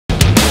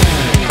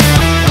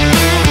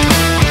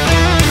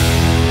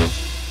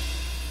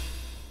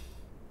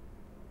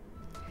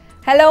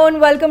Hello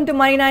and welcome to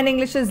Money 9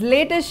 English's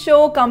latest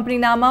show,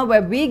 Companynama,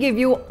 where we give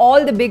you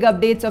all the big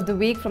updates of the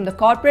week from the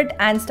corporate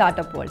and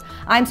startup world.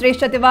 I'm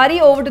Sreshta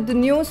Tiwari. Over to the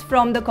news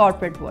from the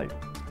corporate world.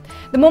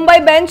 The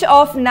Mumbai bench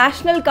of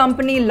National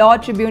Company Law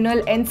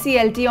Tribunal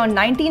 (NCLT) on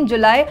 19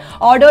 July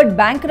ordered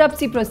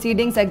bankruptcy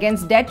proceedings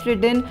against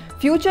debt-ridden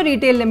Future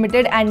Retail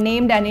Limited and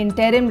named an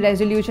interim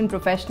resolution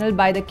professional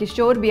by the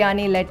Kishore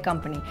Biyani-led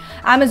company.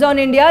 Amazon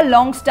India,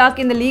 long stuck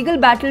in the legal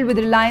battle with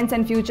Reliance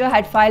and Future,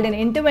 had filed an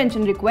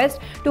intervention request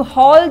to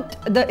halt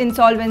the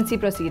insolvency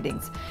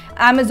proceedings.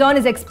 Amazon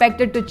is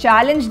expected to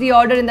challenge the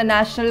order in the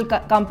National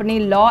Company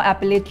Law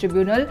Appellate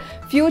Tribunal.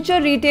 Future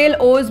Retail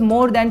owes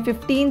more than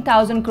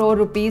 15,000 crore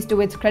rupees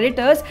to its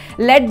creditors,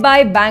 led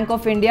by Bank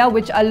of India,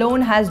 which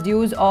alone has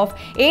dues of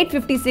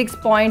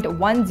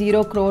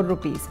 856.10 crore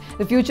rupees.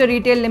 The Future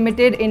Retail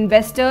Limited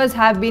investors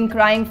have been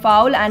crying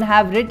foul and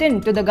have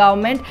written to the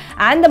government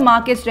and the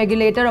markets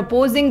regulator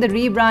opposing the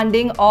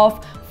rebranding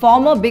of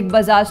former Big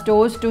Bazaar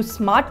stores to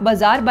Smart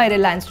Bazaar by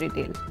Reliance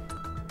Retail.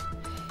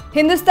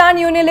 Hindustan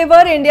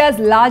Unilever, India's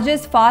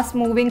largest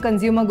fast-moving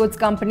consumer goods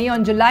company,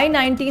 on July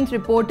 19th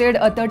reported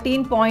a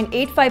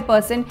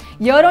 13.85%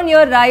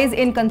 year-on-year rise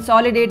in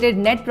consolidated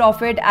net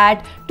profit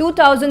at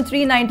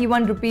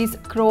 2,391 rupees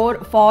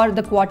crore for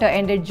the quarter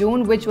ended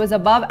June, which was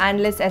above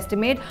analyst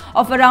estimate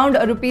of around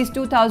rupees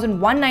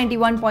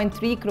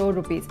 2,191.3 crore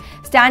rupees.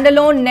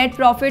 Standalone net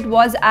profit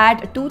was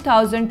at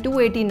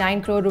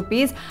 2,289 crore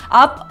rupees,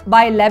 up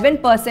by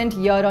 11%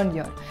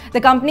 year-on-year.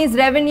 The company's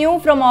revenue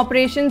from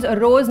operations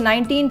rose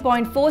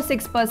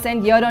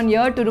 19.46%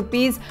 year-on-year to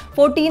rupees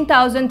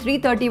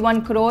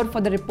 14,331 crore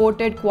for the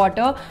reported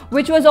quarter,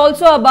 which was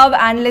also above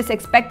analyst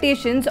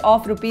expectations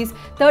of rupees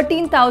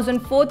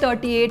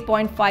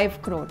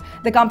 13,438.5 crore.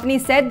 The company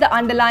said the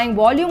underlying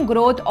volume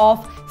growth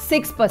of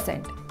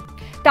 6%.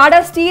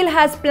 Tata Steel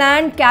has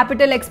planned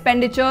capital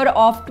expenditure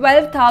of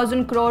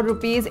 12,000 crore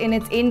rupees in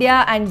its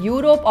India and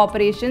Europe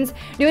operations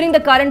during the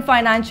current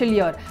financial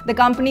year, the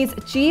company's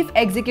Chief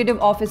Executive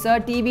Officer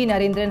TV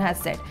Narendran has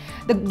said.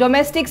 The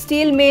domestic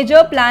steel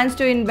major plans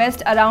to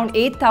invest around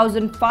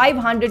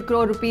 8,500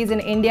 crore rupees in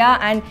India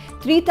and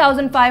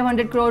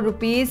 3,500 crore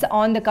rupees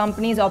on the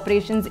company's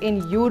operations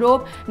in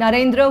Europe.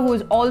 Narendra, who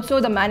is also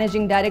the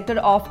managing director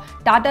of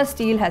Tata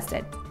Steel, has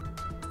said.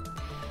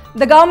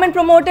 The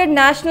government-promoted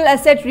National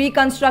Asset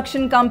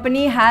Reconstruction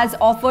Company has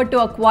offered to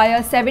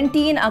acquire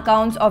 17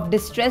 accounts of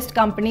distressed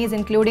companies,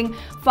 including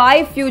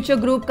 5 Future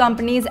Group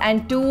companies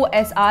and 2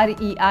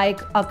 SREI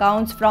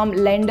accounts from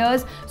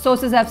lenders,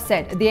 sources have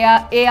said. The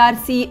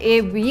ARC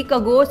a week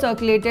ago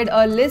circulated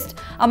a list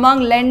among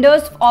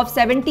lenders of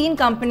 17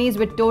 companies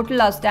with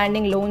total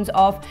outstanding loans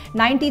of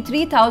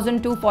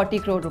 93,240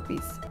 crore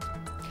rupees.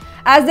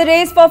 As the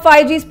race for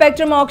 5G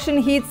spectrum auction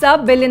heats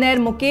up, billionaire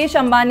Mukesh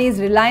Ambani's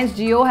Reliance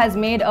Jio has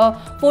made a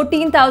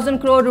 14,000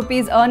 crore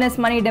rupees earnest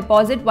money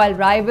deposit, while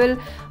rival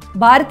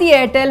Bharti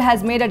Airtel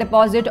has made a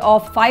deposit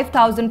of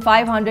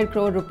 5,500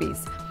 crore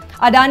rupees.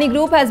 Adani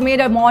Group has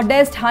made a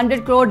modest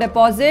 100 crore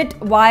deposit,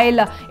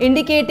 while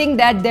indicating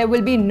that there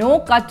will be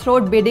no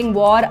cutthroat bidding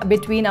war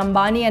between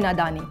Ambani and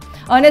Adani.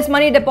 Earnest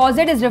money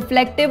deposit is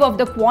reflective of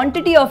the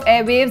quantity of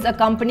airwaves a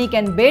company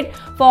can bid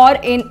for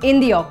in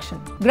the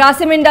auction.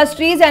 Grasim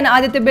Industries and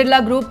Aditya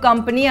Birla Group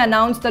company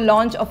announced the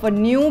launch of a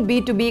new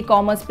B2B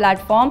commerce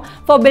platform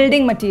for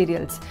building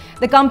materials.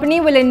 The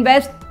company will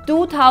invest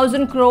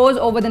 2,000 crores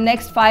over the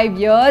next 5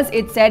 years,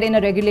 it said in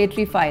a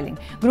regulatory filing.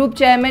 Group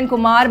Chairman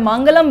Kumar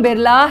Mangalam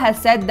Birla has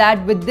said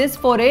that with this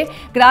foray,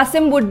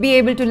 Grasim would be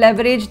able to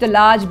leverage the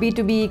large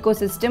B2B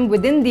ecosystem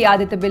within the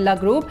Aditya Birla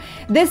Group.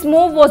 This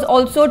move was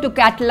also to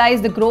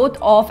catalyze the growth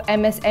of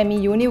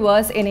MSME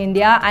universe in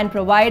India and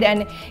provide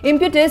an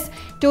impetus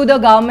to the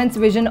government's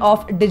vision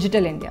of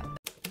Digital India.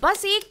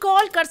 बस एक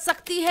call कर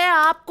सकती है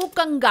आपको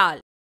कंगाल।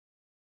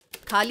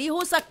 खाली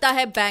हो सकता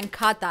है बैंक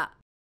खाता।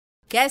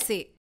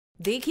 कैसे?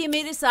 देखिए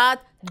मेरे साथ,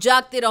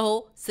 जागते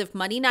रहो सिर्फ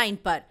मनी 9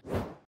 पर।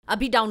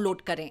 अभी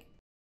डाउनलोड करें।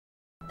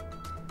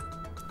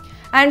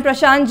 And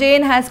Prashant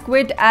Jain has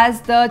quit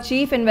as the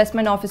Chief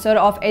Investment Officer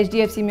of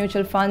HDFC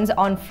Mutual Funds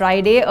on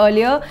Friday.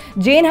 Earlier,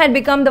 Jain had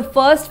become the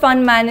first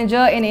fund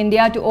manager in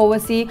India to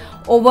oversee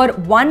over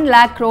 1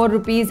 lakh crore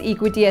rupees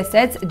equity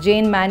assets.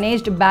 Jain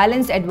managed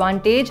Balanced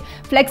Advantage,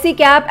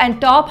 FlexiCap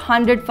and Top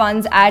 100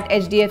 funds at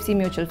HDFC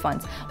Mutual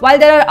Funds. While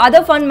there are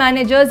other fund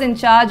managers in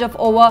charge of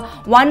over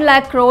 1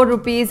 lakh crore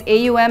rupees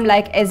AUM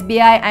like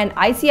SBI and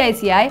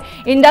ICICI,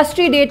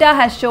 industry data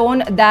has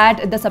shown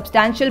that the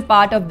substantial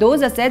part of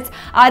those assets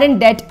are in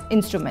debt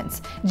instruments.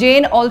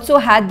 Jain also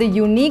had the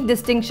unique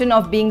distinction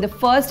of being the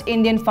first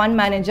Indian fund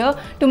manager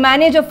to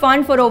manage a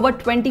fund for over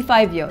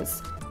 25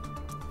 years.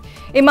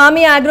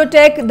 Emami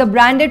Agrotech, the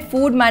branded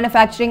food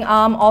manufacturing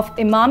arm of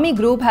Emami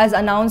Group, has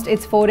announced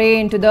its foray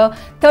into the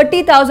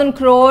 30,000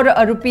 crore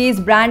rupees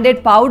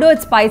branded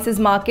powdered spices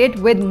market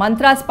with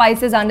Mantra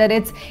spices under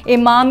its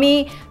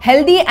Emami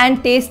Healthy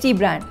and Tasty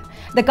brand.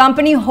 The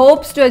company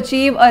hopes to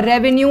achieve a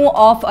revenue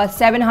of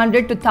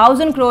 700 to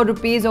 1,000 crore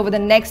rupees over the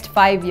next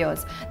 5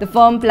 years. The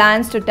firm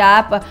plans to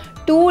tap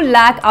 2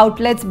 lakh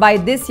outlets by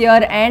this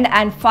year end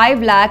and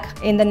 5 lakh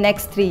in the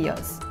next 3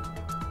 years.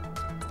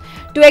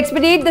 To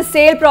expedite the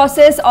sale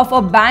process of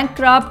a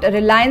bankrupt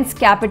Reliance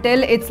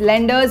Capital, its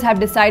lenders have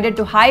decided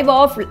to hive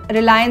off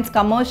Reliance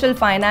Commercial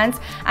Finance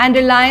and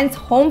Reliance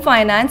Home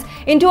Finance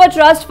into a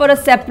trust for a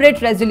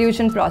separate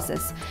resolution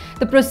process.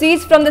 The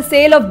proceeds from the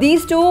sale of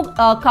these two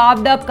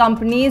carved-up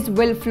companies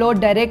will flow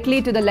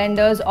directly to the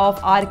lenders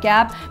of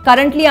RCAP,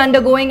 currently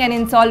undergoing an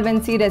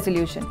insolvency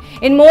resolution.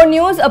 In more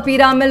news, a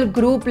Emami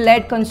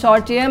Group-led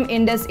consortium,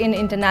 IndusInd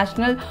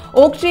International,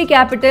 Oaktree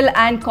Capital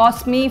and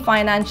Cosme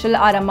Financial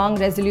are among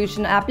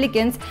resolution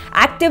applicants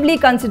actively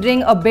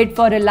considering a bid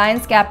for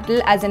Reliance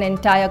Capital as an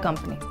entire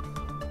company.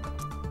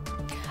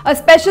 A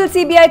special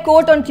CBI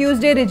court on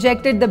Tuesday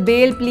rejected the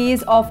bail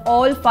pleas of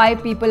all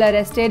 5 people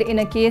arrested in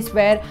a case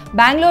where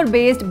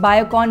Bangalore-based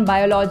Biocon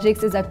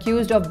Biologics is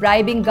accused of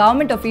bribing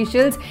government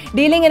officials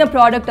dealing in a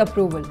product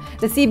approval.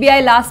 The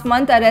CBI last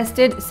month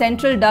arrested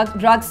Central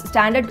Drugs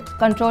Standard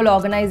Control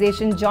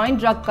Organization Joint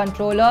Drug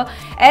Controller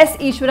S.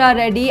 Ishwara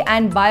Reddy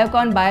and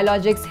Biocon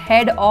Biologics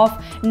Head of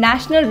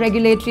National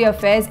Regulatory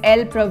Affairs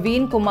L.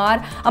 Praveen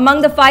Kumar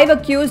among the 5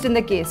 accused in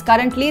the case.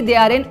 Currently, they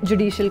are in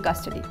judicial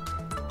custody.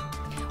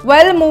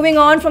 Well, moving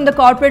on from the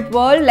corporate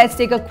world, let's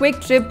take a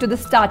quick trip to the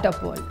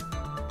startup world.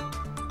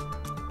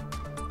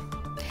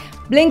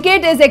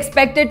 Blinkit is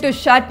expected to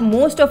shut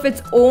most of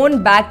its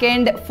own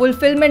back-end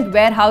fulfillment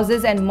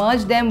warehouses and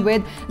merge them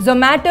with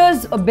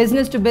Zomato's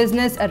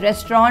business-to-business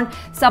restaurant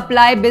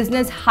supply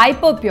business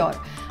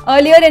Hyperpure.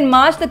 Earlier in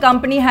March, the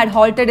company had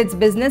halted its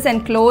business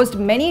and closed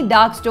many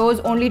dark stores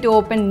only to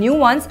open new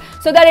ones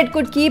so that it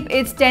could keep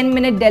its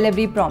 10-minute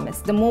delivery promise.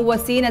 The move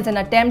was seen as an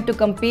attempt to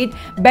compete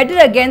better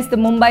against the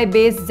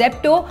Mumbai-based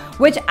Zepto,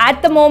 which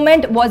at the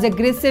moment was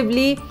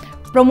aggressively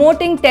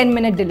promoting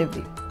 10-minute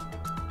delivery.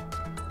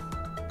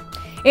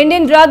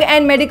 Indian drug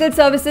and medical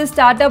services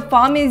startup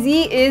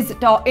Pharmacy is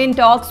in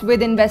talks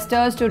with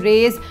investors to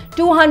raise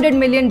 $200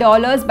 million,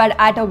 but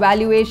at a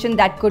valuation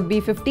that could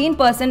be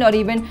 15% or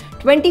even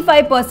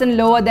 25%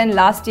 lower than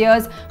last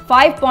year's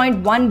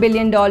 $5.1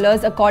 billion,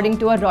 according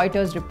to a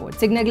Reuters report.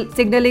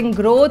 Signaling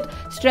growth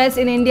stress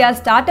in India's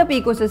startup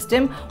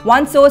ecosystem,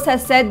 one source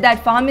has said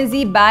that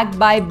Pharmacy, backed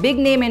by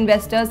big-name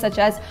investors such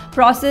as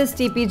Process,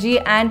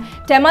 TPG and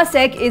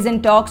Temasek, is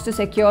in talks to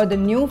secure the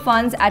new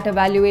funds at a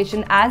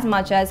valuation as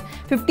much as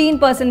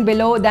 15%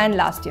 below than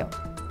last year.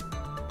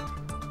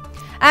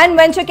 And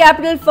venture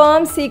capital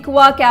firms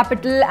Sequoia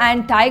Capital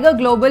and Tiger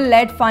Global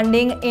led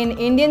funding in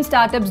Indian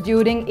startups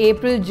during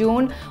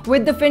April-June,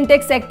 with the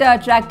fintech sector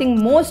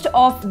attracting most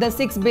of the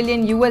 $6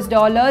 billion,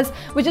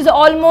 which is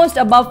almost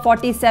above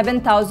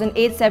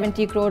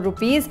 47,870 crore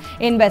rupees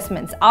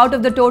investments. Out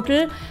of the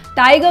total,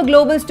 Tiger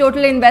Global's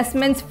total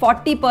investments,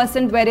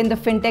 40% were in the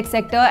fintech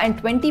sector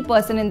and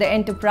 20% in the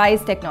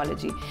enterprise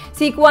technology.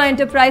 Sequoia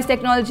Enterprise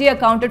Technology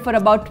accounted for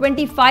about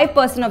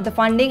 25% of the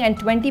funding and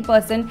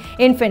 20%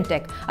 in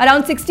fintech.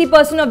 Around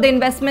 60% of the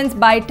investments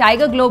by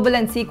Tiger Global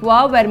and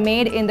Sequoia were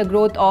made in the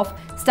growth of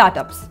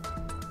startups.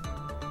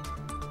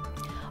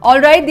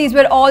 Alright, these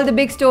were all the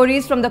big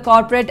stories from the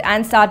corporate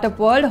and startup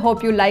world.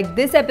 Hope you liked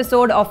this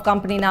episode of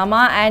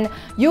Companynama and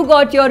you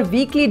got your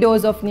weekly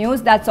dose of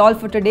news. That's all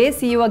for today.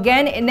 See you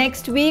again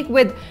next week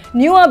with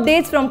new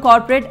updates from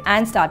corporate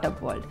and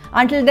startup world.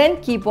 Until then,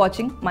 keep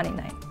watching Money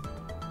 9.